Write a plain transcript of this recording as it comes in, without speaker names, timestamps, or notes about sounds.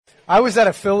I was at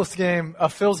a Phil's game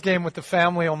with the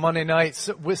family on Monday night.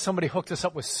 Somebody hooked us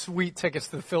up with sweet tickets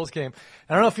to the Phil's game.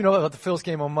 I don't know if you know about the Phil's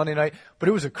game on Monday night, but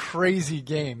it was a crazy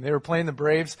game. They were playing the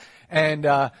Braves, and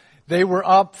they were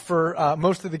up for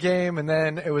most of the game, and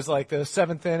then it was like the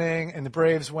seventh inning, and the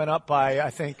Braves went up by, I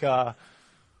think, 2 or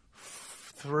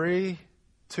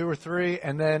 3,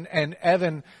 and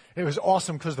Evan, it was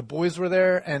awesome because the boys were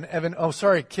there, and Evan, oh,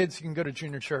 sorry, kids, you can go to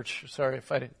junior church. Sorry if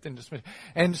I didn't dismiss.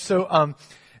 And so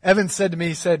Evan said to me,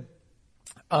 he said,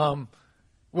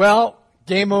 well,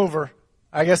 game over.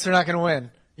 I guess they're not going to win,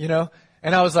 you know?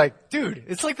 And I was like, dude,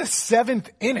 it's like the 7th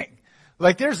inning.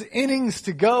 Like, there's innings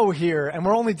to go here, and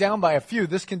we're only down by a few.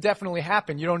 This can definitely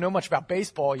happen. You don't know much about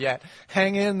baseball yet.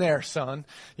 Hang in there, son,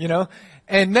 you know?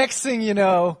 And next thing you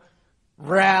know,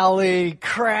 rally,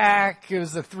 crack, it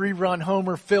was a 3-run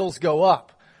homer, Phils go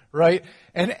up, right?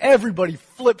 And everybody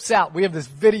flips out. We have this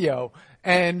video,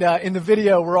 and in the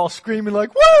video, we're all screaming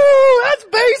like, woo, that's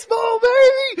baseball,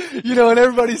 baby! You know, and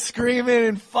everybody's screaming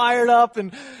and fired up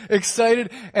and excited.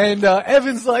 And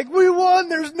Evan's like, we won,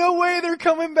 there's no way they're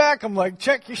coming back. I'm like,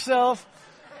 check yourself.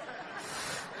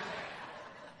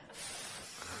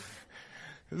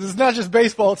 This is not just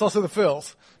baseball, it's also the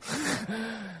Phils.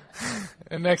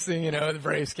 And next thing you know, the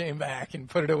Braves came back and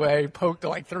put it away, poked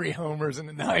like 3 homers in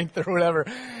the 9th or whatever,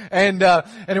 and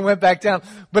it went back down.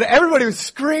 But everybody was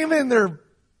screaming their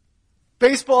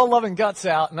baseball-loving guts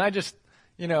out, and I just,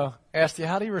 you know, asked you,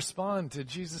 how do you respond to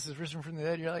Jesus is risen from the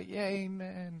dead? You're like, yeah,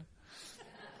 amen.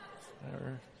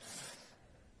 Whatever.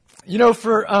 You know,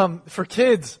 for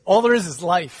kids, all there is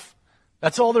life.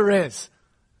 That's all there is.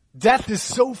 Death is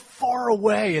so far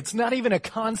away. It's not even a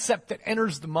concept that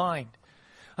enters the mind.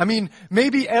 I mean,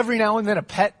 maybe every now and then a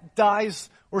pet dies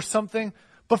or something,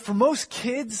 but for most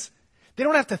kids, they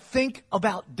don't have to think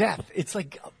about death. It's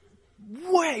like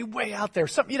way, way out there.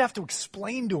 Something you'd have to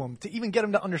explain to them to even get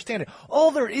them to understand it.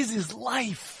 All there is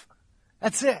life.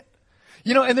 That's it.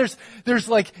 You know, and there's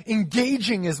like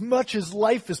engaging as much as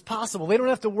life as possible. They don't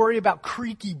have to worry about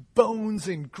creaky bones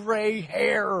and gray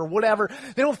hair or whatever.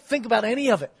 They don't think about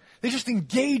any of it. They just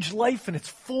engage life in its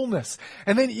fullness.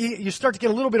 And then you start to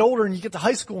get a little bit older and you get to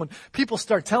high school and people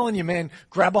start telling you, man,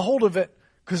 grab a hold of it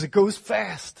because it goes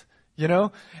fast, you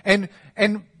know? And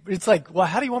it's like, well,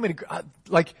 how do you want me to,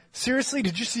 like, seriously,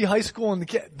 did you see high school and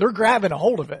they're grabbing a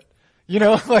hold of it, you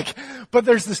know? Like, but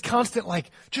there's this constant, like,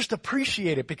 just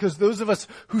appreciate it because those of us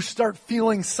who start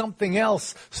feeling something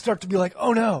else start to be like,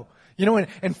 oh no. You know,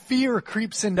 and fear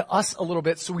creeps into us a little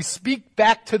bit, so we speak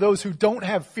back to those who don't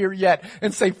have fear yet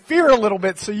and say, fear a little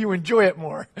bit so you enjoy it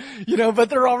more. You know, but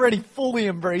they're already fully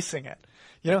embracing it.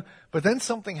 You know, but then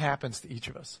something happens to each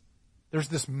of us. There's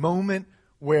this moment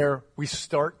where we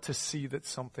start to see that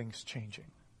something's changing.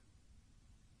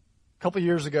 A couple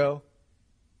years ago,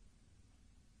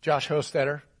 Josh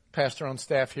Hostetter, pastor on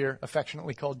staff here,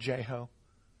 affectionately called J-Ho,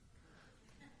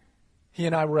 he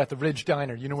and I were at the Ridge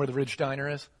Diner. You know where the Ridge Diner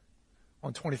is?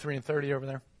 On 23 and 30 over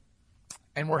there.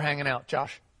 And we're hanging out.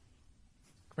 Josh,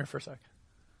 come here for a sec.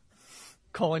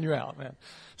 Calling you out, man.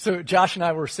 So Josh and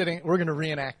I were we're going to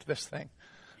reenact this thing.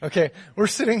 Okay, we're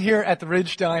sitting here at the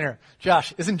Ridge Diner.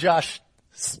 Josh, isn't Josh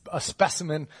a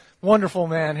specimen? Wonderful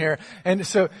man here. And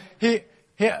so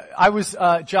I was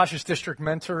Josh's district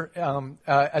mentor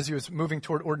as he was moving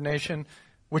toward ordination,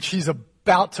 which he's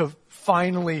about to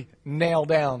finally nail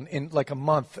down in like a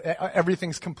month.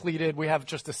 Everything's completed. We have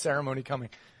just a ceremony coming.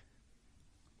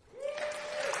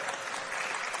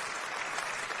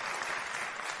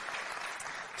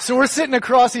 So we're sitting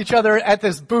across each other at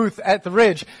this booth at the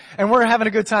Ridge, and we're having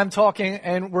a good time talking,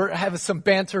 and we're having some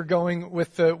banter going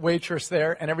with the waitress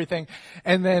there and everything.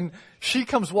 And then she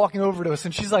comes walking over to us,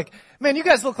 and she's like, man, you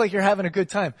guys look like you're having a good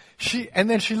time. And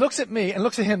then she looks at me and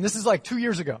looks at him. This is like 2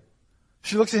 years ago.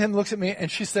 She looks at him, looks at me,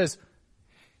 and he says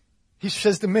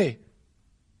to me,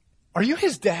 are you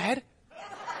his dad?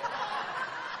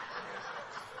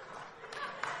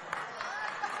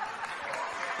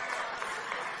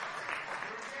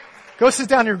 Go sit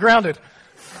down, you're grounded.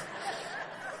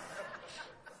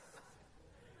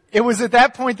 It was at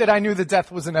that point that I knew that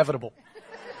death was inevitable.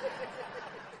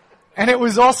 And it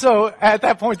was also at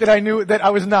that point that I knew that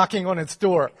I was knocking on its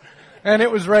door. And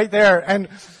it was right there. And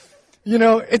you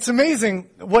know, it's amazing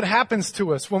what happens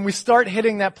to us when we start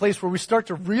hitting that place where we start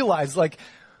to realize, like,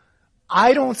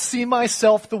 I don't see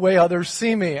myself the way others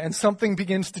see me, and something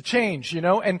begins to change, you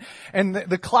know, and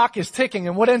the clock is ticking,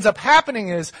 and what ends up happening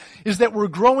is that we're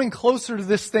growing closer to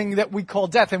this thing that we call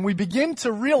death, and we begin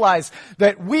to realize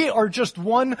that we are just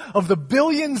one of the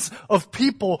billions of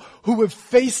people who have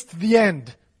faced the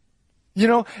end. You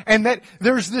know, and that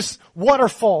there's this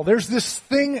waterfall, there's this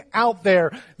thing out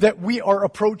there that we are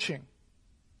approaching.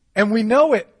 And we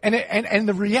know it, and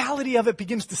the reality of it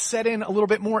begins to set in a little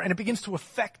bit more, and it begins to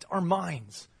affect our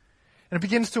minds. And it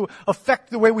begins to affect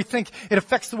the way we think. It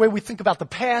affects the way we think about the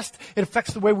past. It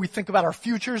affects the way we think about our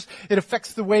futures. It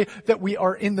affects the way that we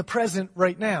are in the present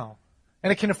right now.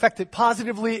 And it can affect it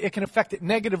positively, it can affect it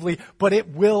negatively, but it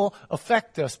will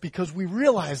affect us because we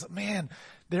realize, man,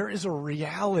 there is a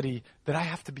reality that I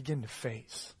have to begin to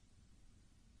face.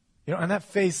 And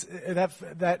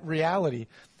that reality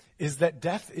is that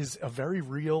death is a very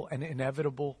real and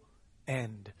inevitable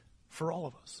end for all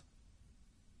of us.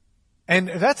 And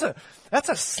that's a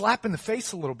slap in the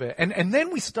face a little bit. And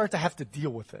then we start to have to deal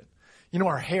with it.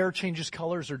 Our hair changes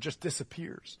colors or just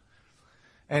disappears.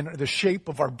 And the shape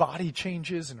of our body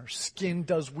changes and our skin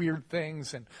does weird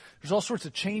things. And there's all sorts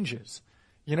of changes.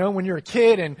 When you're a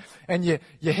kid and you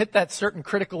hit that certain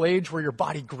critical age where your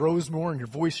body grows more and your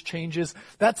voice changes,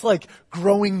 that's like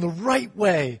growing the right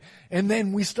way. And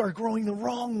then we start growing the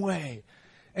wrong way.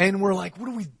 And we're like, what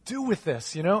do we do with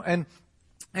this?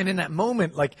 And in that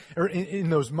moment, or in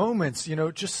those moments,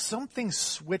 just something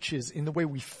switches in the way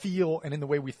we feel and in the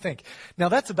way we think. Now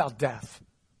that's about death.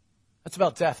 That's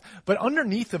about death. But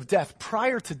underneath of death,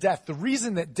 prior to death, the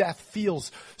reason that death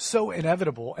feels so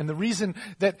inevitable, and the reason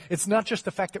that it's not just the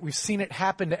fact that we've seen it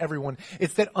happen to everyone,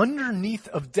 it's that underneath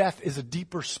of death is a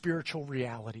deeper spiritual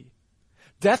reality.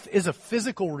 Death is a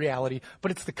physical reality, but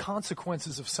it's the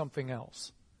consequences of something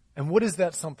else. And what is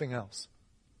that something else?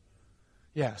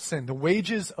 Yeah, sin. The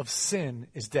wages of sin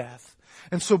is death.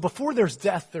 And so before there's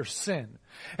death, there's sin.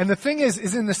 And the thing is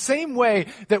in the same way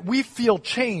that we feel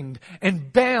chained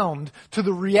and bound to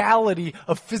the reality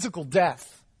of physical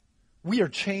death, we are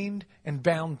chained and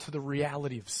bound to the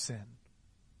reality of sin.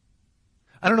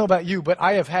 I don't know about you, but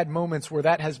I have had moments where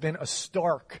that has been a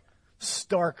stark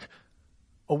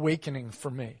awakening for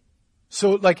me.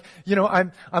 So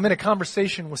I'm in a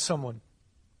conversation with someone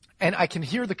and I can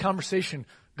hear the conversation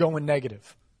going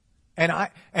negative. And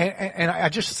I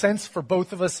just sense for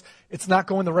both of us, it's not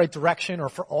going the right direction, or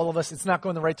for all of us, it's not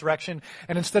going the right direction.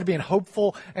 And instead of being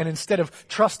hopeful, and instead of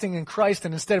trusting in Christ,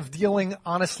 and instead of dealing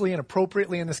honestly and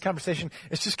appropriately in this conversation,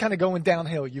 it's just kind of going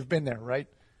downhill. You've been there, right?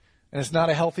 And it's not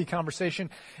a healthy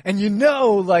conversation. And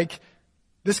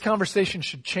this conversation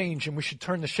should change and we should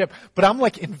turn the ship. But I'm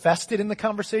invested in the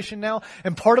conversation now.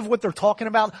 And part of what they're talking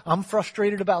about, I'm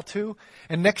frustrated about too.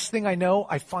 And next thing I know,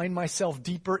 I find myself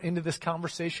deeper into this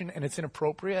conversation and it's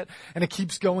inappropriate. And it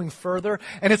keeps going further.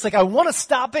 And it's I want to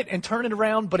stop it and turn it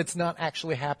around, but it's not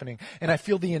actually happening. And I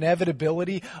feel the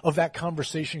inevitability of that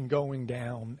conversation going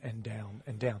down and down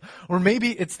and down. Or maybe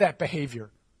it's that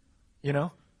behavior,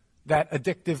 that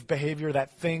addictive behavior,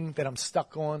 that thing that I'm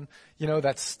stuck on,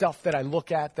 that stuff that I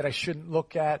look at that I shouldn't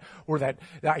look at, or that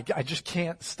I just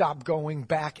can't stop going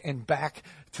back and back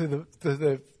to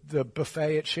the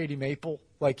buffet at Shady Maple.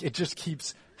 It just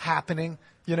keeps happening,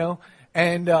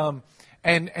 and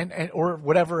or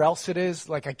whatever else it is.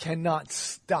 I cannot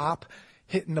stop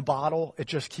hitting the bottle. It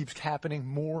just keeps happening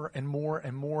more and more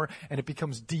and more, and it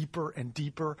becomes deeper and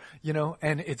deeper,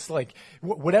 and it's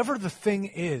whatever the thing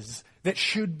is that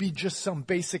should be just some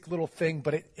basic little thing,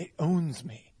 but it owns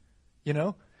me,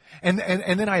 and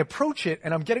then I approach it,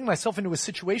 and I'm getting myself into a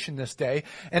situation this day,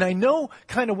 and I know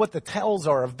kind of what the tells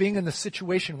are of being in the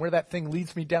situation where that thing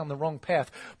leads me down the wrong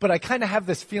path, but I kind of have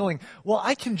this feeling, well,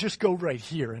 I can just go right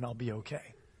here and I'll be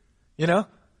okay, and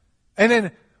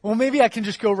then, well, maybe I can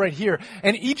just go right here.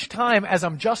 And each time as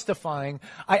I'm justifying,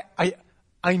 I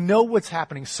know what's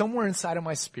happening. Somewhere inside of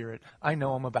my spirit, I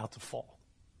know I'm about to fall.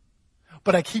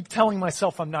 But I keep telling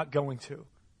myself I'm not going to.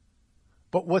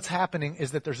 But what's happening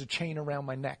is that there's a chain around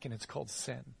my neck, and it's called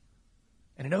sin.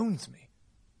 And it owns me.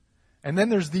 And then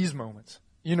there's these moments.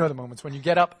 The moments when you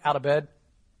get up out of bed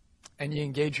and you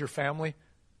engage your family,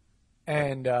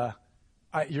 and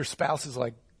your spouse is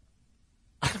like,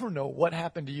 I don't know what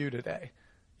happened to you today.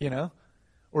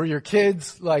 Or your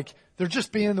kids, they're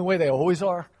just being the way they always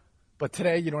are, but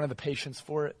today you don't have the patience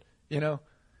for it,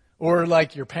 Or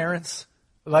your parents,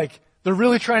 they're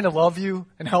really trying to love you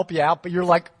and help you out, but you're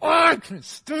like, oh, I can't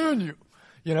stand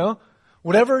you,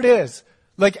 Whatever it is.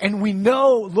 And we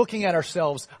know, looking at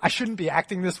ourselves, I shouldn't be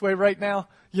acting this way right now,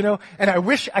 And I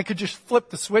wish I could just flip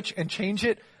the switch and change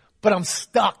it, but I'm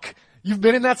stuck. You've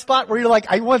been in that spot where you're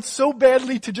I want so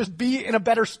badly to just be in a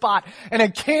better spot, and I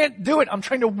can't do it. I'm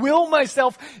trying to will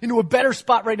myself into a better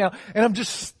spot right now, and I'm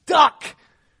just stuck.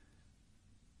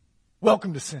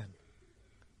 Welcome to sin.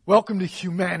 Welcome to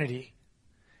humanity.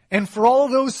 And for all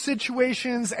of those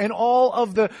situations and all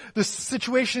of the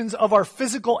situations of our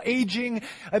physical aging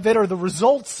that are the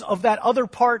results of that other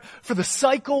part, for the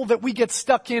cycle that we get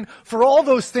stuck in, for all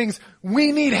those things,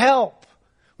 we need help.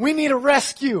 We need a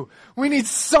rescue. We need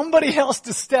somebody else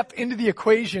to step into the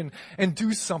equation and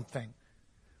do something.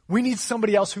 We need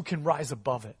somebody else who can rise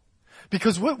above it.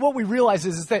 Because what we realize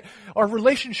is that our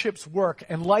relationships work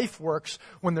and life works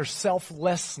when there's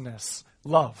selflessness,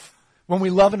 love. When we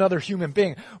love another human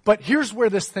being. But here's where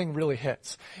this thing really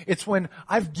hits. It's when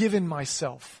I've given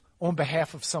myself on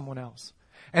behalf of someone else.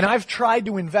 And I've tried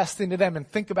to invest into them and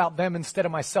think about them instead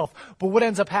of myself. But what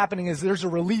ends up happening is there's a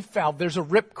relief valve, there's a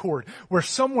ripcord, where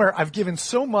somewhere I've given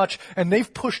so much and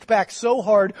they've pushed back so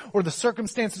hard, or the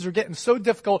circumstances are getting so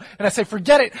difficult, and I say,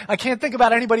 forget it, I can't think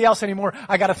about anybody else anymore,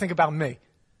 I gotta think about me.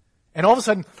 And all of a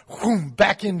sudden, whoom,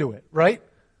 back into it, right?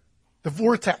 The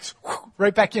vortex,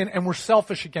 right back in, and we're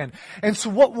selfish again. And so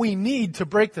what we need to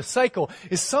break the cycle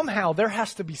is somehow there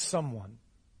has to be someone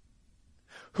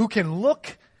who can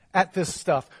look at this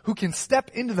stuff, who can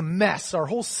step into the mess. Our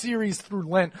whole series through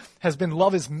Lent has been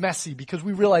Love is Messy, because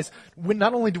we realize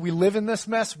not only do we live in this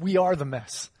mess, we are the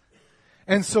mess.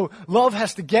 And so love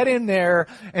has to get in there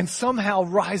and somehow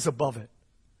rise above it.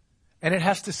 And it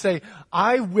has to say,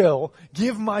 I will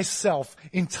give myself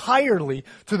entirely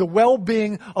to the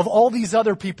well-being of all these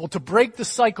other people to break the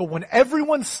cycle. When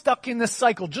everyone's stuck in this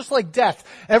cycle, just like death,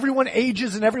 everyone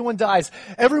ages and everyone dies.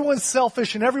 Everyone's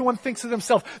selfish and everyone thinks of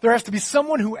themselves. There has to be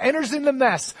someone who enters in the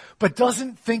mess but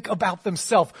doesn't think about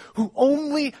themselves, who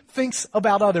only thinks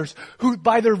about others, who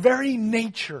by their very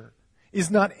nature is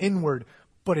not inward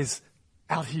but is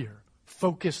out here,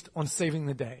 focused on saving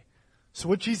the day. So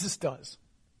what Jesus does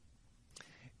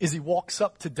is he walks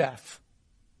up to death,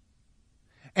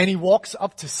 and he walks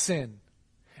up to sin,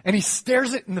 and he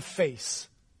stares it in the face,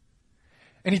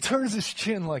 and he turns his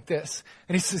chin like this,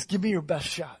 and he says, give me your best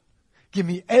shot. Give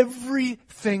me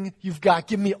everything you've got.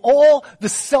 Give me all the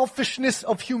selfishness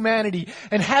of humanity,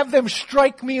 and have them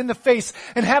strike me in the face,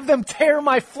 and have them tear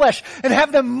my flesh, and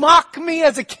have them mock me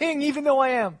as a king even though I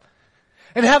am.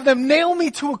 And have them nail me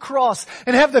to a cross,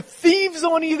 and have the thieves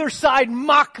on either side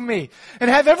mock me, and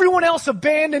have everyone else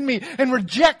abandon me and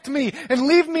reject me and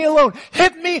leave me alone.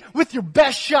 Hit me with your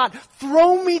best shot.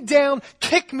 Throw me down,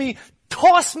 kick me,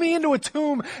 toss me into a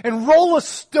tomb, and roll a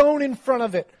stone in front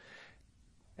of it,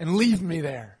 and leave me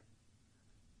there.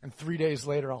 And 3 days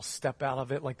later, I'll step out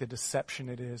of it like the deception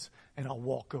it is, and I'll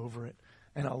walk over it.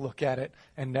 And I'll look at it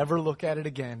and never look at it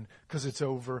again, because it's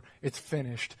over, it's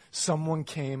finished. Someone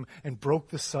came and broke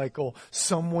the cycle.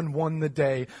 Someone won the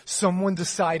day. Someone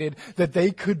decided that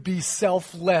they could be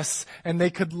selfless and they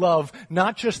could love,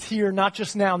 not just here, not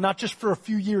just now, not just for a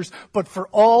few years, but for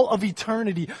all of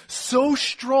eternity. So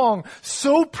strong,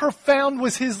 so profound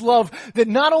was his love that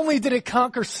not only did it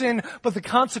conquer sin, but the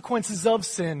consequences of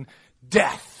sin,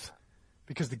 death.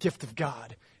 Because the gift of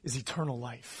God is eternal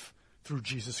life through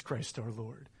Jesus Christ our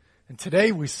Lord. And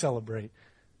today we celebrate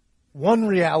one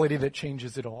reality that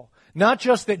changes it all. Not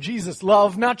just that Jesus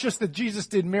loved, not just that Jesus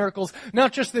did miracles,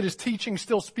 not just that his teaching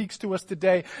still speaks to us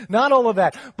today, not all of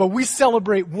that, but we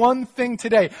celebrate one thing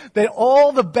today, that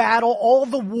all the battle, all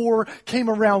the war came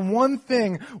around one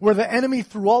thing, where the enemy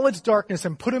threw all its darkness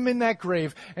and put him in that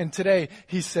grave, and today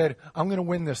he said, I'm going to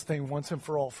win this thing once and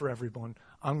for all for everyone.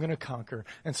 I'm going to conquer.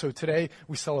 And so today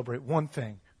we celebrate one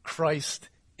thing: Christ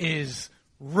is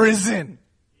risen.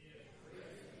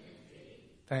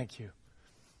 Thank you.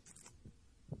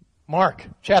 Mark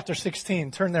chapter 16.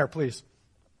 Turn there, please.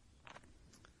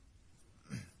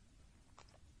 I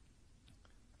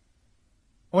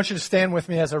want you to stand with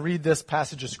me as I read this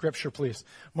passage of Scripture, please.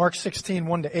 Mark 16,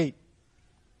 1-8.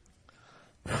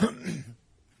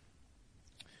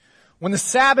 When the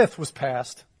Sabbath was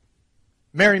past,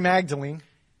 Mary Magdalene,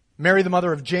 Mary the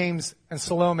mother of James, and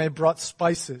Salome brought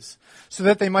spices so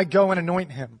that they might go and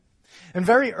anoint him. And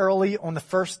very early on the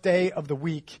first day of the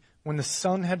week, when the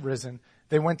sun had risen,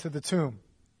 they went to the tomb.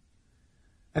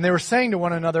 And they were saying to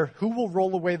one another, who will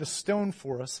roll away the stone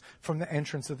for us from the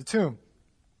entrance of the tomb?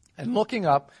 And looking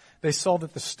up, they saw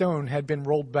that the stone had been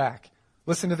rolled back.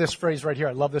 Listen to this phrase right here.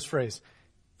 I love this phrase.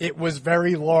 It was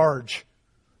very large.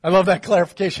 I love that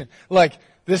clarification. Like,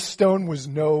 this stone was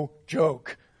no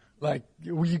joke. Like,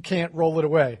 you can't roll it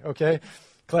away, okay?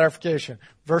 Clarification.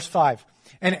 Verse 5.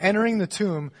 And entering the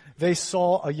tomb, they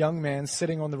saw a young man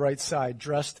sitting on the right side,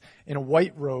 dressed in a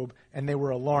white robe, and they were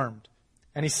alarmed.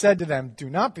 And he said to them, do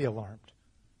not be alarmed.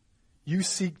 You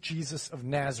seek Jesus of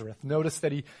Nazareth. Notice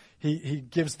that he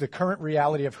gives the current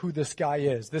reality of who this guy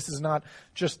is. This is not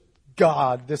just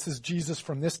God. This is Jesus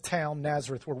from this town,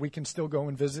 Nazareth, where we can still go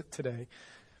and visit today,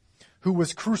 who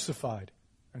was crucified.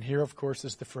 And here, of course,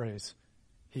 is the phrase,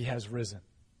 he has risen.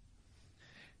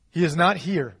 He is not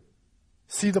here.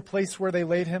 See the place where they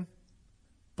laid him?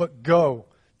 But go,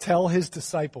 tell his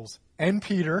disciples and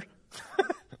Peter,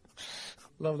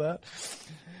 Love that.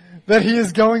 That he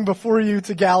is going before you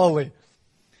to Galilee.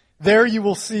 There you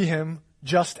will see him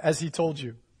just as he told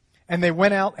you. And they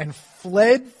went out and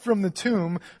fled from the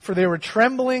tomb, for they were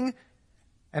trembling,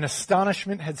 and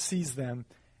astonishment had seized them.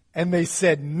 And they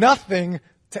said nothing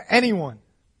to anyone,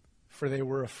 for they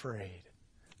were afraid.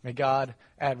 May God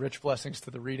add rich blessings to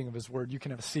the reading of his word. You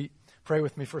can have a seat. Pray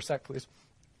with me for a sec, please.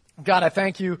 God, I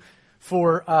thank you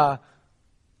for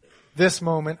this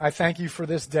moment. I thank you for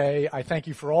this day. I thank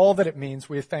you for all that it means.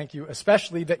 We thank you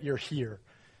especially that you're here,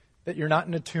 that you're not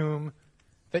in a tomb,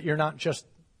 that you're not just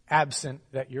absent,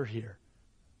 that you're here.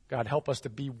 God, help us to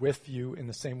be with you in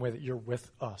the same way that you're with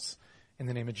us. In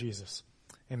the name of Jesus.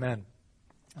 Amen.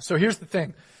 So here's the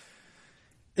thing.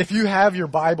 If you have your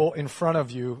Bible in front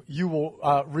of you, you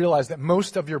will realize that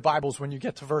most of your Bibles, when you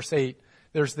get to verse 8,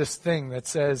 there's this thing that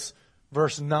says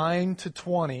verse 9 to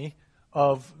 20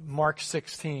 of Mark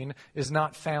 16 is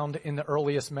not found in the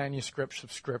earliest manuscripts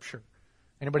of Scripture.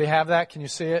 Anybody have that? Can you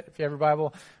see it if you have your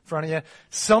Bible in front of you?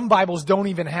 Some Bibles don't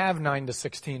even have 9 to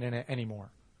 16 in it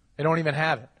anymore. They don't even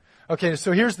have it. Okay,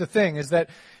 so here's the thing, is that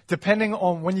depending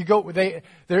on when you go, they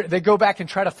go back and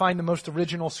try to find the most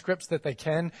original scripts that they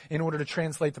can in order to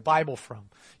translate the Bible from.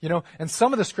 You know, and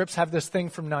some of the scripts have this thing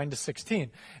from 9 to 16.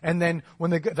 And then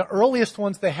when the earliest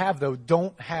ones they have, though,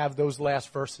 don't have those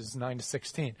last verses, 9 to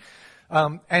 16.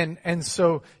 And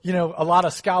so, you know, a lot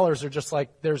of scholars are just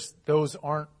like, those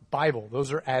aren't Bible.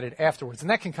 Those are added afterwards. And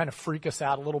that can kind of freak us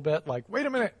out a little bit. Like, wait a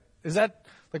minute, is that,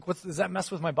 like, does that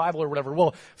mess with my Bible or whatever? Well,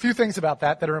 a few things about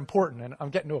that are important, and I'm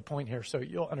getting to a point here, so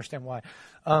you'll understand why.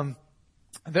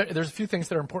 There's a few things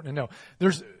that are important to know.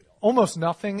 There's almost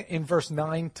nothing in verse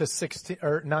 9 to 16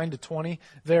 or 9 to 20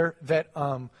 there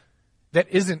that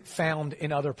isn't found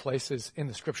in other places in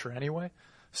the Scripture anyway.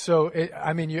 So,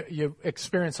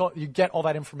 you get all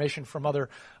that information from other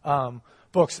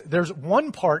books. There's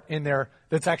one part in there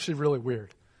that's actually really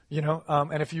weird. You know,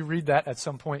 and if you read that at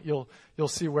some point, you'll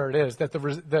see where it is. That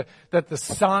the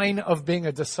sign of being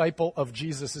a disciple of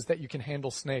Jesus is that you can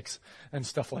handle snakes and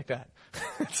stuff like that.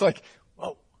 It's like,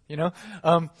 whoa, you know.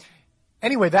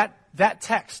 Anyway, that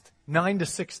text 9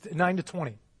 to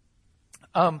 20.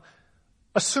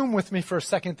 Assume with me for a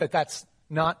second that that's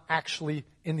not actually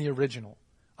in the original.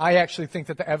 I actually think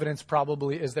that the evidence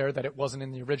probably is there that it wasn't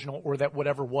in the original, or that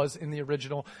whatever was in the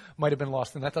original might have been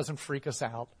lost, and that doesn't freak us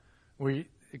out.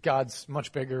 God's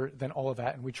much bigger than all of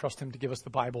that, and we trust him to give us the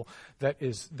Bible that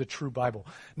is the true Bible.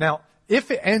 Now, if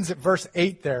it ends at verse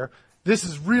 8 there, this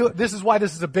is why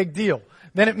this is a big deal.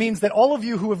 Then it means that all of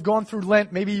you who have gone through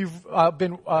Lent, maybe you've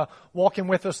been walking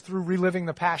with us through Reliving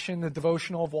the Passion, the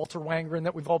devotional of Walter Wangerin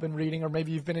that we've all been reading, or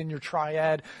maybe you've been in your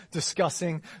triad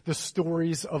discussing the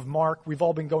stories of Mark. We've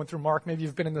all been going through Mark. Maybe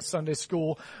you've been in the Sunday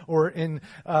school or in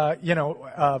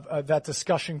that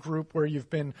discussion group where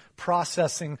you've been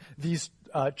processing these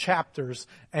chapters,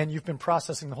 and you've been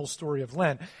processing the whole story of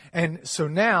Lent. And so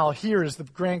now here is the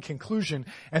grand conclusion,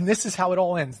 and this is how it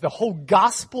all ends. The whole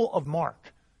Gospel of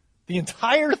Mark, the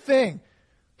entire thing.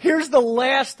 Here's the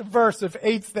last verse of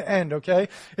 8's the end, okay?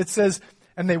 It says,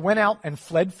 and they went out and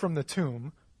fled from the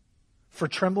tomb, for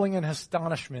trembling and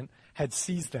astonishment had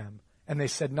seized them, and they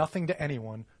said nothing to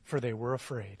anyone, for they were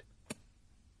afraid.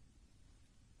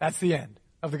 That's the end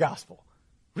of the gospel.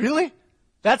 Really?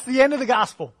 That's the end of the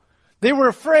gospel. They were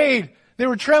afraid. They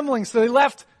were trembling, so they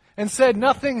left and said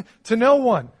nothing to no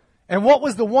one. And what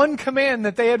was the one command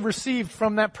that they had received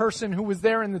from that person who was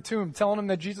there in the tomb, telling them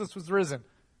that Jesus was risen?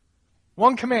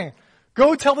 One command.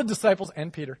 Go tell the disciples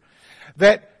and Peter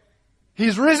that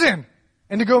he's risen,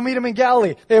 and to go meet him in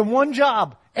Galilee. They have one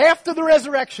job. After the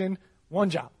resurrection,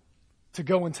 one job. To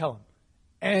go and tell him.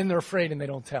 And they're afraid and they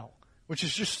don't tell. Which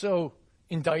is just so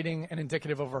indicting and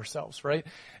indicative of ourselves, right?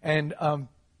 And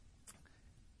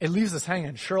it leaves us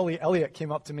hanging. Shirley Elliott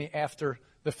came up to me after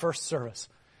the first service,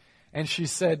 and she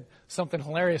said something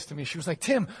hilarious to me. She was like,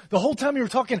 Tim, the whole time you were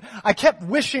talking, I kept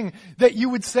wishing that you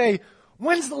would say,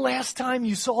 when's the last time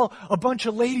you saw a bunch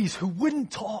of ladies who wouldn't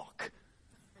talk?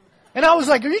 And I was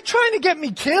like, are you trying to get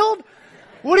me killed?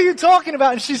 What are you talking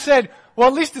about? And she said, well,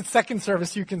 at least at second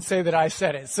service you can say that I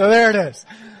said it. So there it is.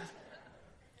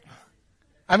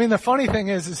 I mean, the funny thing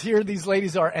is here these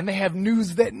ladies are, and they have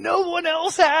news that no one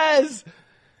else has.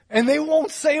 And they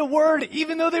won't say a word,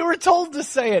 even though they were told to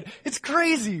say it. It's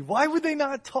crazy. Why would they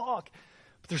not talk?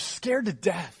 But they're scared to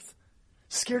death.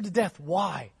 Scared to death.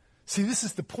 Why? See, this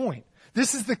is the point.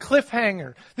 This is the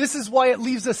cliffhanger. This is why it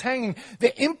leaves us hanging.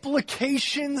 The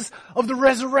implications of the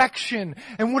resurrection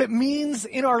and what it means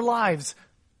in our lives.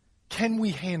 Can we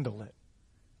handle it?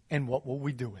 And what will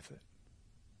we do with it?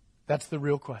 That's the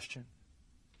real question.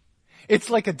 It's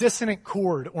like a dissonant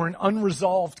chord or an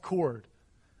unresolved chord.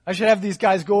 I should have these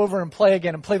guys go over and play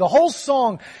again and play the whole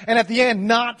song and at the end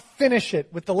not finish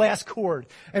it with the last chord.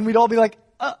 And we'd all be like,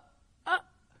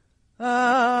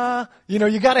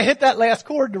 you got to hit that last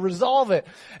chord to resolve it.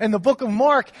 And the book of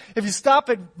Mark, if you stop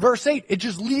at verse 8, it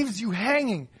just leaves you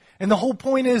hanging. And the whole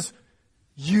point is,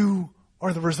 you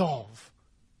are the resolve.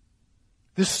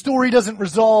 This story doesn't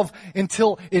resolve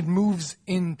until it moves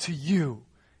into you,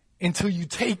 until you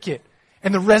take it,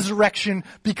 and the resurrection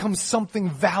becomes something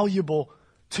valuable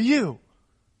to you.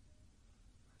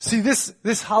 See,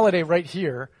 this holiday right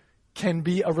here can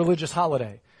be a religious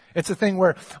holiday. It's a thing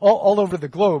where all over the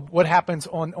globe, what happens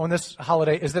on this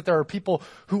holiday is that there are people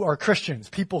who are Christians,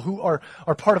 people who are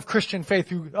part of Christian faith,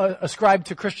 who ascribe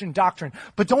to Christian doctrine,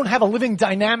 but don't have a living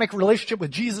dynamic relationship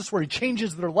with Jesus where he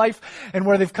changes their life and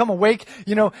where they've come awake,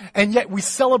 and yet we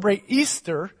celebrate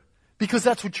Easter because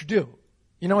that's what you do.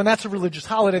 And that's a religious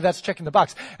holiday, that's checking the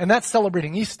box, and that's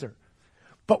celebrating Easter.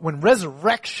 But when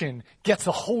resurrection gets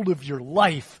a hold of your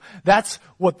life, that's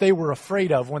what they were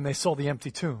afraid of when they saw the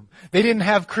empty tomb. They didn't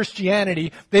have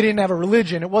Christianity. They didn't have a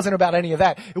religion. It wasn't about any of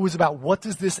that. It was about, what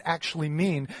does this actually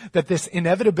mean? That this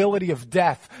inevitability of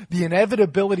death, the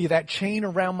inevitability, that chain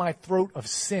around my throat of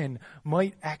sin,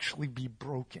 might actually be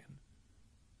broken.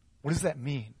 What does that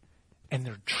mean? And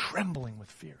they're trembling with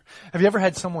fear. Have you ever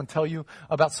had someone tell you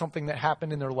about something that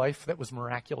happened in their life that was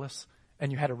miraculous,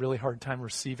 and you had a really hard time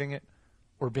receiving it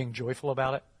or being joyful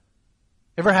about it?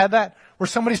 Ever had that? Where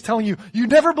somebody's telling you, you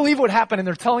never believe what happened, and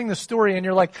they're telling the story, and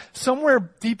you're like, somewhere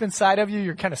deep inside of you,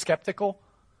 you're kind of skeptical.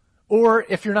 Or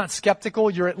if you're not skeptical,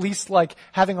 you're at least like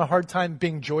having a hard time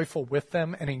being joyful with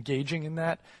them and engaging in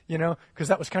that, because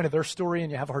that was kind of their story,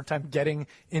 and you have a hard time getting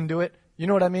into it. You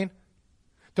know what I mean?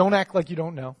 Don't act like you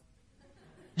don't know.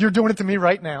 You're doing it to me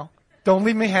right now. Don't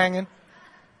leave me hanging.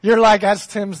 You're like, that's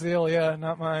Tim's deal, yeah,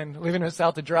 not mine, leaving us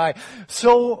out to dry.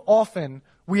 So often,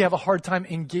 we have a hard time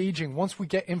engaging. Once we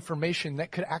get information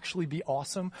that could actually be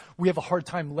awesome, we have a hard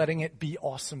time letting it be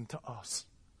awesome to us.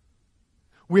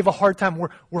 We have a hard time,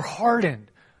 we're hardened.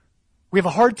 We have a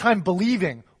hard time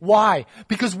believing. Why?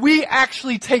 Because we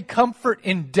actually take comfort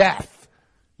in death.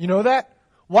 You know that?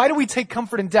 Why do we take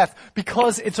comfort in death?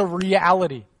 Because it's a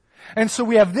reality. And so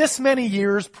we have this many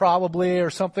years probably or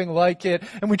something like it,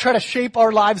 and we try to shape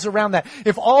our lives around that.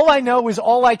 If all I know is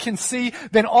all I can see,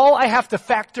 then all I have to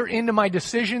factor into my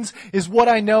decisions is what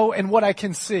I know and what I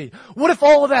can see. What if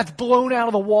all of that's blown out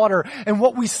of the water and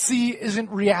what we see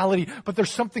isn't reality, but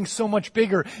there's something so much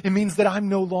bigger? It means that I'm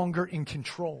no longer in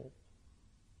control.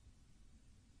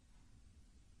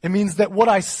 It means that what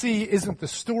I see isn't the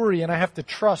story and I have to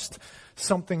trust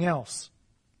something else.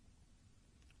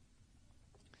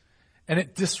 And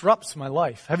it disrupts my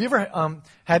life. Have you ever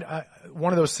had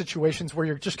one of those situations where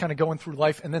you're just kind of going through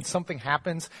life and then something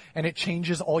happens and it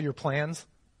changes all your plans?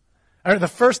 I remember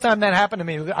the first time that happened to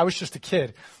me, I was just a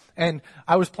kid. And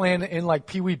I was playing in like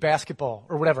Pee Wee basketball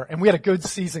or whatever. And we had a good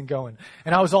season going.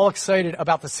 And I was all excited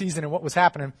about the season and what was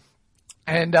happening.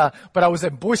 And but I was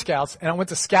at Boy Scouts, and I went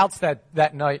to Scouts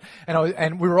that night.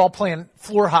 And we were all playing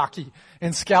floor hockey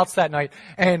in Scouts that night.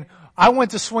 And I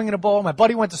went to swinging a ball. My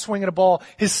buddy went to swinging a ball.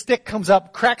 His stick comes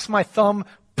up, cracks my thumb,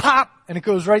 pop, and it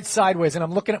goes right sideways. And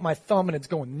I'm looking at my thumb, and it's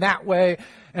going that way.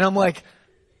 And I'm like,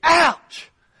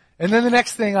 ouch! And then the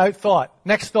next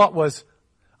thought was,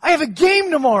 I have a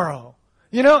game tomorrow.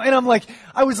 And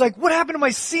I was like, what happened to my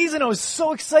season? I was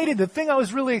so excited. The thing I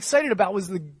was really excited about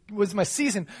was my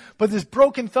season. But this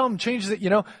broken thumb changes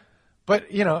it,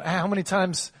 But, how many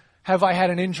times have I had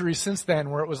an injury since then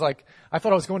where it was like, I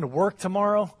thought I was going to work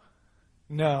tomorrow?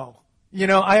 No.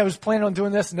 I was planning on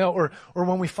doing this? No. Or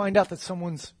when we find out that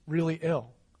someone's really ill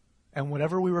and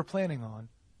whatever we were planning on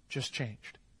just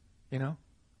changed,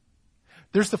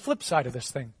 There's the flip side of this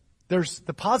thing. There's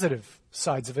the positive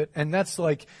sides of it. And that's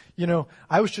like,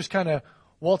 I was just kind of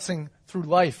waltzing through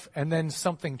life and then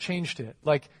something changed it.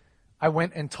 Like I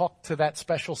went and talked to that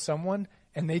special someone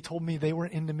and they told me they were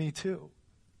into me too.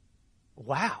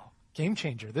 Wow. Game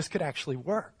changer. This could actually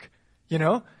work,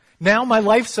 Now my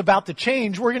life's about to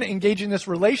change. We're going to engage in this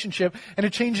relationship and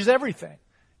it changes everything,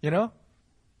 The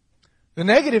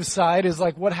negative side is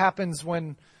like what happens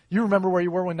when you remember where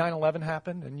you were when 9/11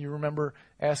 happened and you remember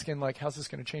asking like, how's this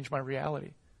going to change my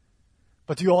reality?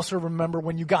 But do you also remember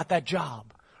when you got that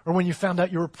job or when you found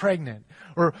out you were pregnant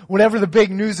or whatever the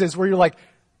big news is where you're like,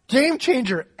 game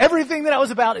changer. Everything that I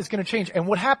was about is going to change. And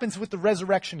what happens with the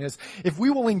resurrection is if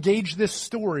we will engage this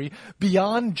story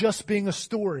beyond just being a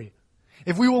story,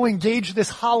 if we will engage this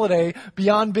holiday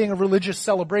beyond being a religious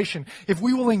celebration, if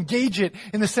we will engage it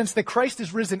in the sense that Christ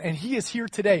is risen and he is here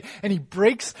today and he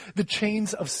breaks the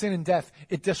chains of sin and death,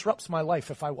 it disrupts my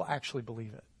life if I will actually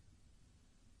believe it.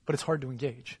 But it's hard to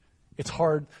engage. it's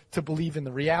hard to believe in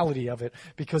the reality of it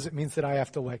because it means that I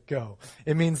have to let go.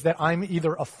 It means that I'm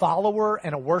either a follower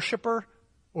and a worshiper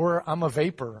or I'm a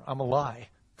vapor, I'm a lie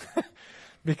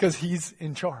because he's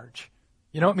in charge.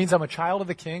 You know, it means I'm a child of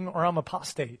the king or I'm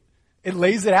apostate. It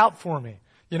lays it out for me.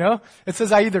 You know, it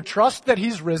says I either trust that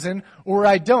he's risen or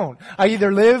I don't. I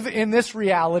either live in this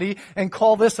reality and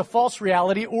call this a false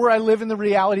reality or I live in the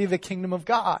reality of the kingdom of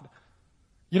God.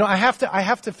 You know, I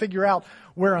have to figure out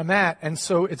where I'm at. And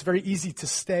so it's very easy to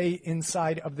stay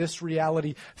inside of this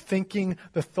reality, thinking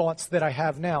the thoughts that I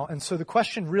have now. And so the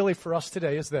question really for us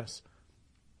today is this.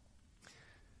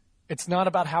 It's not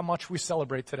about how much we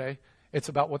celebrate today. It's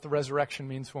about what the resurrection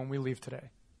means when we leave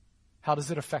today. How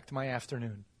does it affect my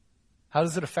afternoon? How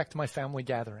does it affect my family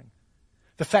gathering?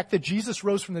 The fact that Jesus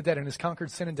rose from the dead and has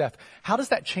conquered sin and death, how does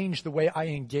that change the way I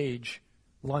engage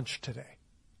lunch today?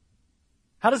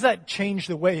 How does that change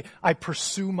the way I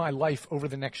pursue my life over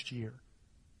the next year?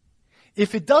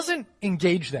 If it doesn't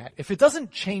engage that, if it doesn't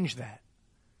change that,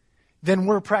 then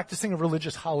we're practicing a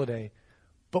religious holiday,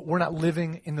 but we're not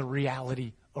living in the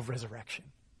reality of resurrection.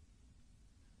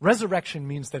 Resurrection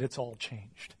means that it's all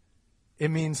changed.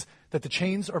 It means that the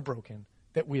chains are broken,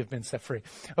 that we have been set free.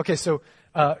 Okay, so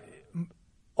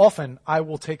often I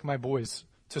will take my boys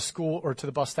to school or to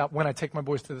the bus stop. When I take my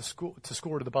boys to school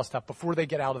or to the bus stop, before they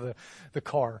get out of the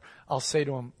car, I'll say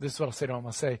to them, this is what I'll say to them.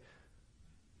 I'll say,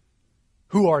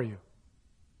 who are you?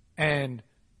 And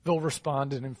they'll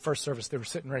respond. And in first service, they were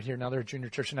sitting right here. Now they're at junior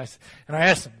church. And I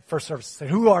asked them, first service, I said,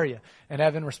 who are you? And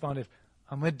Evan responded,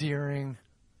 I'm a Deering.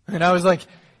 And I was like,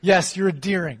 yes, you're a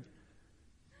Deering.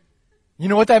 You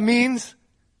know what that means?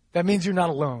 That means you're not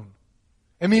alone.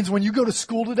 It means when you go to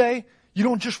school today, you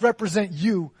don't just represent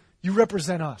you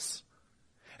represent us.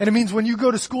 And it means when you go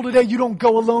to school today, you don't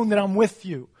go alone, that I'm with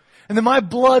you. And that my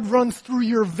blood runs through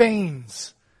your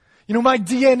veins. You know, my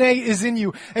DNA is in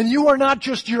you. And you are not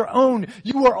just your own,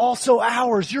 you are also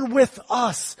ours. You're with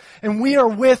us. And we are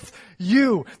with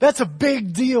you. That's a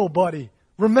big deal, buddy.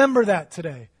 Remember that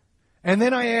today. And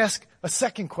then I ask a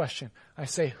second question. I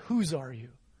say, whose are you?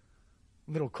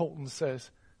 Little Colton says,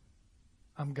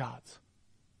 I'm God's.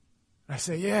 And I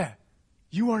say, yeah,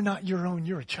 you are not your own.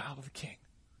 You're a child of the King.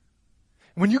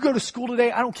 When you go to school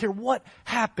today, I don't care what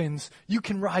happens, you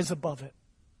can rise above it.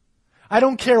 I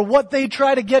don't care what they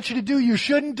try to get you to do you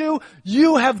shouldn't do.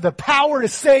 You have the power to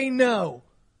say no.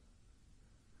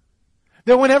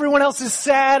 That when everyone else is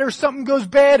sad or something goes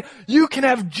bad, you can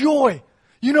have joy.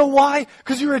 You know why?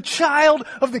 Because you're a child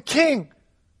of the King.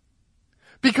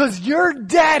 Because your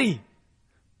daddy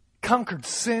conquered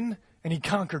sin and he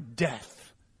conquered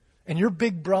death. And your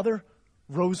big brother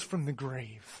rose from the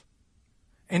grave.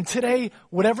 And today,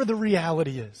 whatever the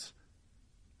reality is,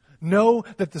 know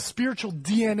that the spiritual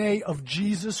DNA of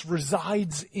Jesus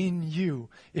resides in you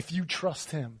if you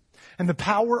trust him. And the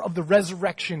power of the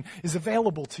resurrection is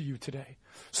available to you today.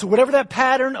 So whatever that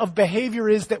pattern of behavior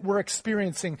is that we're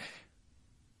experiencing,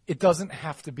 it doesn't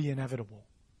have to be inevitable.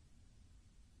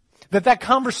 That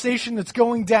conversation that's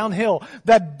going downhill,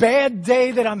 that bad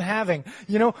day that I'm having,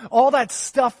 you know, all that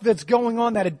stuff that's going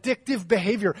on, that addictive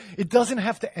behavior, it doesn't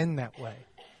have to end that way.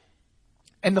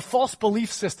 And the false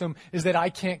belief system is that I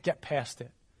can't get past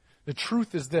it. The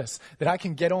truth is this, that I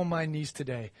can get on my knees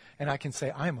today and I can say,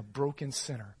 I am a broken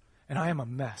sinner and I am a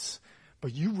mess.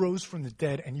 But you rose from the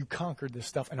dead and you conquered this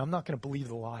stuff, and I'm not going to believe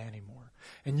the lie anymore.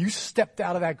 And you stepped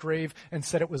out of that grave and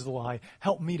said it was a lie.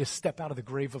 Help me to step out of the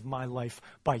grave of my life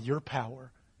by your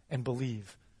power and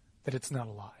believe that it's not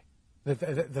a lie,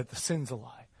 that the sin's a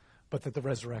lie, but that the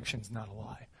resurrection's not a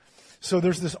lie. So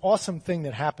there's this awesome thing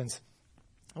that happens.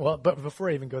 Well, but before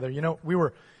I even go there, you know, we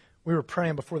were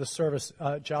praying before the service,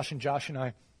 Josh and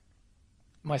I,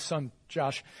 my son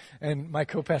Josh and my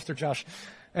co-pastor Josh,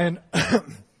 and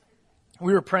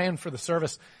we were praying for the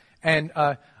service, and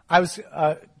I was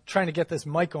trying to get this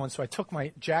mic on, so I took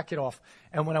my jacket off,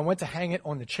 and when I went to hang it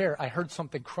on the chair, I heard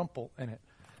something crumple in it.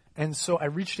 And so I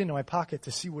reached into my pocket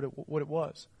to see what it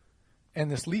was.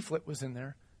 And this leaflet was in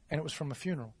there, and it was from a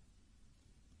funeral.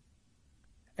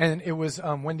 And it was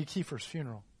Wendy Kiefer's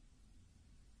funeral.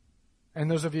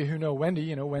 And those of you who know Wendy,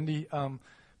 you know, Wendy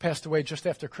passed away just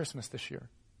after Christmas this year.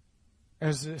 And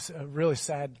it was a really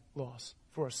sad loss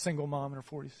for a single mom in her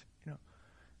 40s.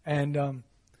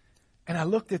 And I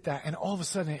looked at that, and all of a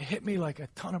sudden it hit me like a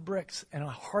ton of bricks, and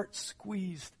my heart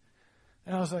squeezed.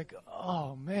 And I was like,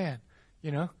 oh, man,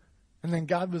 you know. And then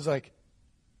God was like,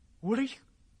 what are you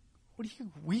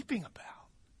weeping about?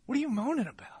 What are you moaning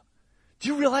about? Do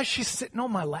you realize she's sitting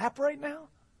on my lap right now?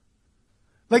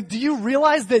 Like, do you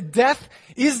realize that death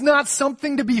is not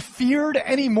something to be feared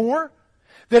anymore?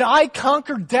 That I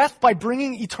conquered death by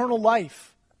bringing eternal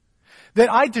life.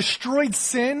 That I destroyed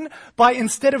sin by,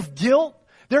 instead of guilt,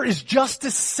 there is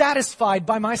justice satisfied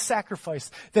by my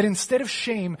sacrifice. That instead of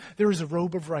shame, there is a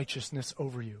robe of righteousness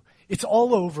over you. It's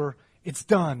all over. It's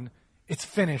done. It's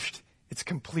finished. It's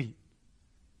complete.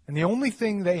 And the only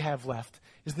thing they have left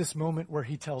is this moment where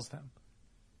he tells them.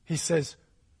 He says,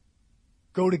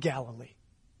 go to Galilee.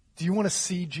 Do you want to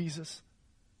see Jesus?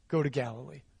 Go to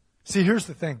Galilee. See, here's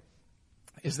the thing,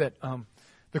 is that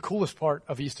the coolest part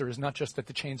of Easter is not just that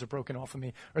the chains are broken off of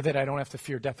me or that I don't have to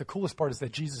fear death. The coolest part is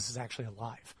that Jesus is actually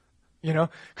alive. You know,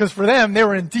 because for them, they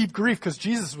were in deep grief because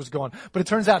Jesus was gone. But it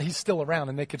turns out he's still around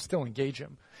and they could still engage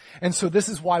him. And so this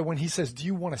is why when he says, do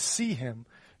you want to see him?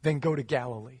 Then go to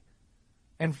Galilee.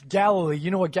 And Galilee, you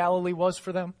know what Galilee was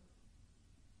for them?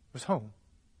 It was home.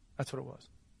 That's what it was.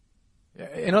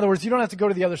 In other words, you don't have to go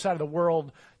to the other side of the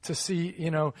world to see,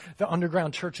 the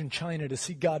underground church in China to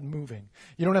see God moving.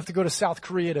 You don't have to go to South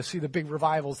Korea to see the big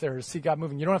revivals there to see God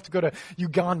moving. You don't have to go to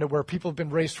Uganda where people have been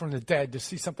raised from the dead to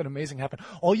see something amazing happen.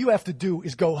 All you have to do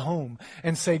is go home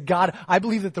and say, God, I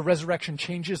believe that the resurrection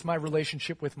changes my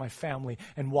relationship with my family,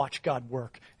 and watch God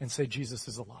work and say Jesus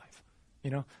is alive.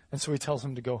 And so he tells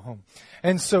him to go home.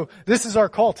 And so this is our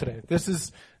call today. This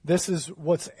is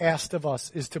what's asked of us,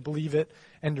 is to believe it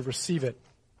and to receive it.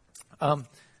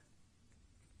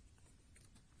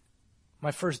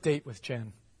 My first date with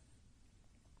Jen.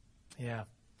 Yeah.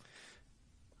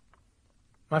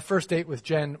 My first date with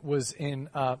Jen was in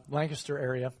Lancaster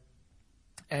area,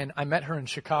 and I met her in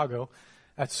Chicago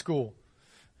at school.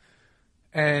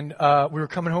 And we were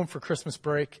coming home for Christmas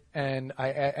break, and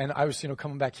I was,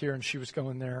 coming back here, and she was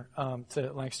going there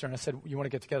to Lancaster. And I said, "You want to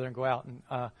get together and go out?" And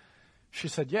she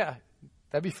said, "Yeah,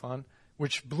 that'd be fun,"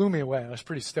 which blew me away. I was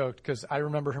pretty stoked because I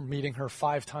remember meeting her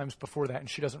 5 times before that, and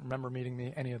she doesn't remember meeting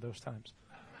me any of those times.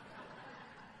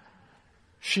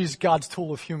 She's God's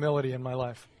tool of humility in my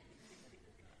life.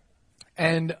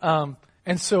 And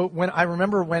so when I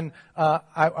went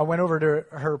over to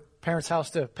her parents' house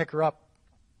to pick her up.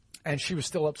 And she was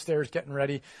still upstairs getting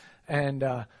ready, and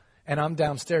I'm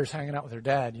downstairs hanging out with her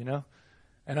dad,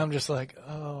 And I'm just like,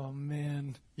 oh,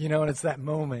 man. And it's that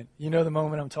moment. The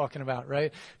moment I'm talking about,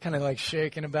 right? Kind of like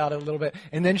shaking about it a little bit.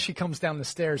 And then she comes down the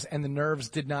stairs, and the nerves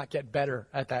did not get better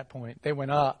at that point. They went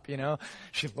up,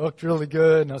 She looked really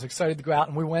good, and I was excited to go out.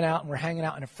 And we went out, and we're hanging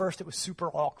out. And at first it was super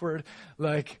awkward,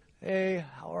 like, hey,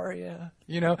 how are you?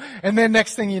 And then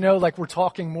next thing you know, like we're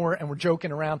talking more and we're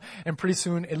joking around, and pretty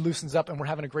soon it loosens up and we're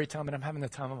having a great time, and I'm having the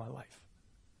time of my life.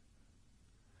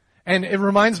 And it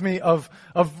reminds me of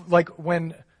like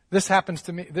when this happens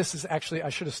to me. This is actually, I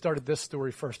should have started this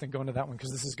story first and gone to that one,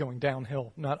 because this is going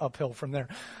downhill, not uphill from there.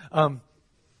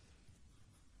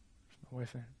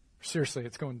 Seriously,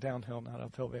 it's going downhill, not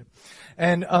uphill, babe.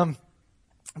 And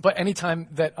but anytime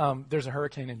that there's a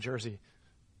hurricane in Jersey,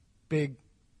 big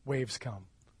waves come.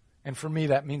 And for me,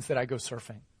 that means that I go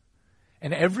surfing.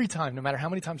 And every time, no matter how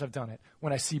many times I've done it,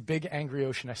 when I see big, angry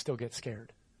ocean, I still get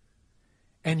scared.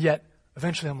 And yet,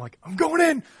 eventually I'm like, I'm going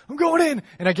in.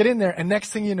 And I get in there, and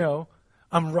next thing you know,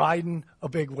 I'm riding a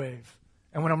big wave.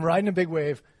 And when I'm riding a big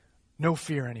wave, no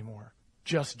fear anymore,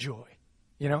 just joy.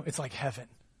 It's like heaven.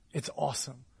 It's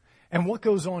awesome. And what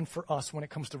goes on for us when it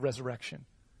comes to resurrection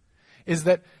is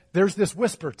that there's this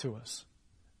whisper to us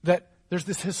that there's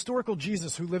this historical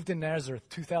Jesus who lived in Nazareth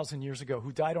 2,000 years ago,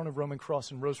 who died on a Roman cross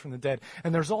and rose from the dead.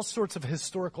 And there's all sorts of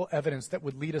historical evidence that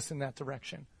would lead us in that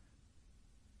direction.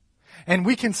 And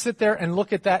we can sit there and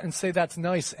look at that and say that's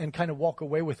nice and kind of walk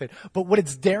away with it. But what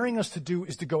it's daring us to do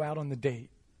is to go out on the date.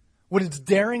 What it's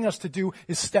daring us to do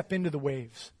is step into the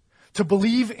waves. To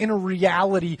believe in a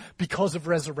reality because of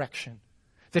resurrection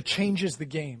that changes the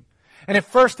game. And at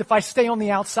first, if I stay on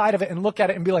the outside of it and look at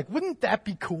it and be like, wouldn't that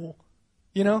be cool?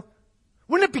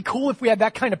 Wouldn't it be cool if we had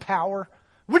that kind of power?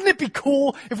 Wouldn't it be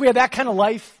cool if we had that kind of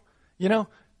life? But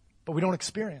we don't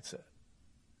experience it.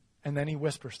 And then he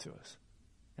whispers to us.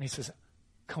 And he says,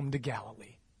 come to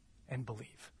Galilee and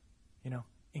believe.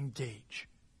 Engage.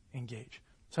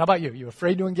 So how about you? You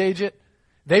afraid to engage it?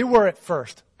 They were at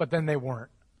first, but then they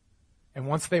weren't. And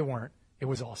once they weren't, it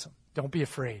was awesome. Don't be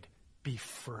afraid. Be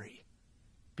free.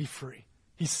 Be free.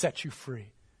 He set you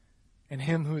free. And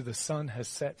him who the Son has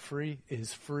set free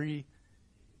is free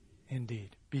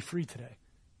indeed. Be free today.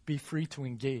 Be free to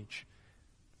engage.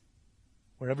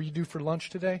 Whatever you do for lunch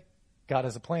today, God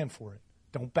has a plan for it.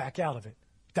 Don't back out of it.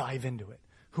 Dive into it.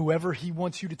 Whoever he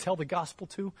wants you to tell the gospel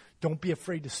to, don't be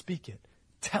afraid to speak it.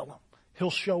 Tell him. He'll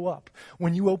show up.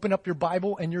 When you open up your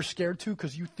Bible and you're scared to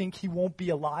because you think he won't be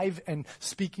alive and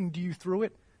speaking to you through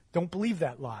it, don't believe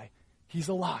that lie. He's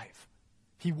alive.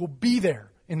 He will be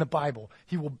there in the Bible.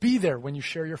 He will be there when you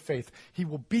share your faith. He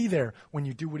will be there when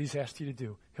you do what he's asked you to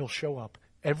do. He'll show up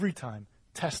Every time,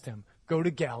 test him. Go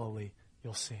to Galilee.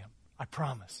 You'll see him. I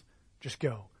promise. Just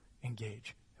go,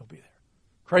 engage. He'll be there.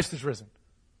 Christ is risen.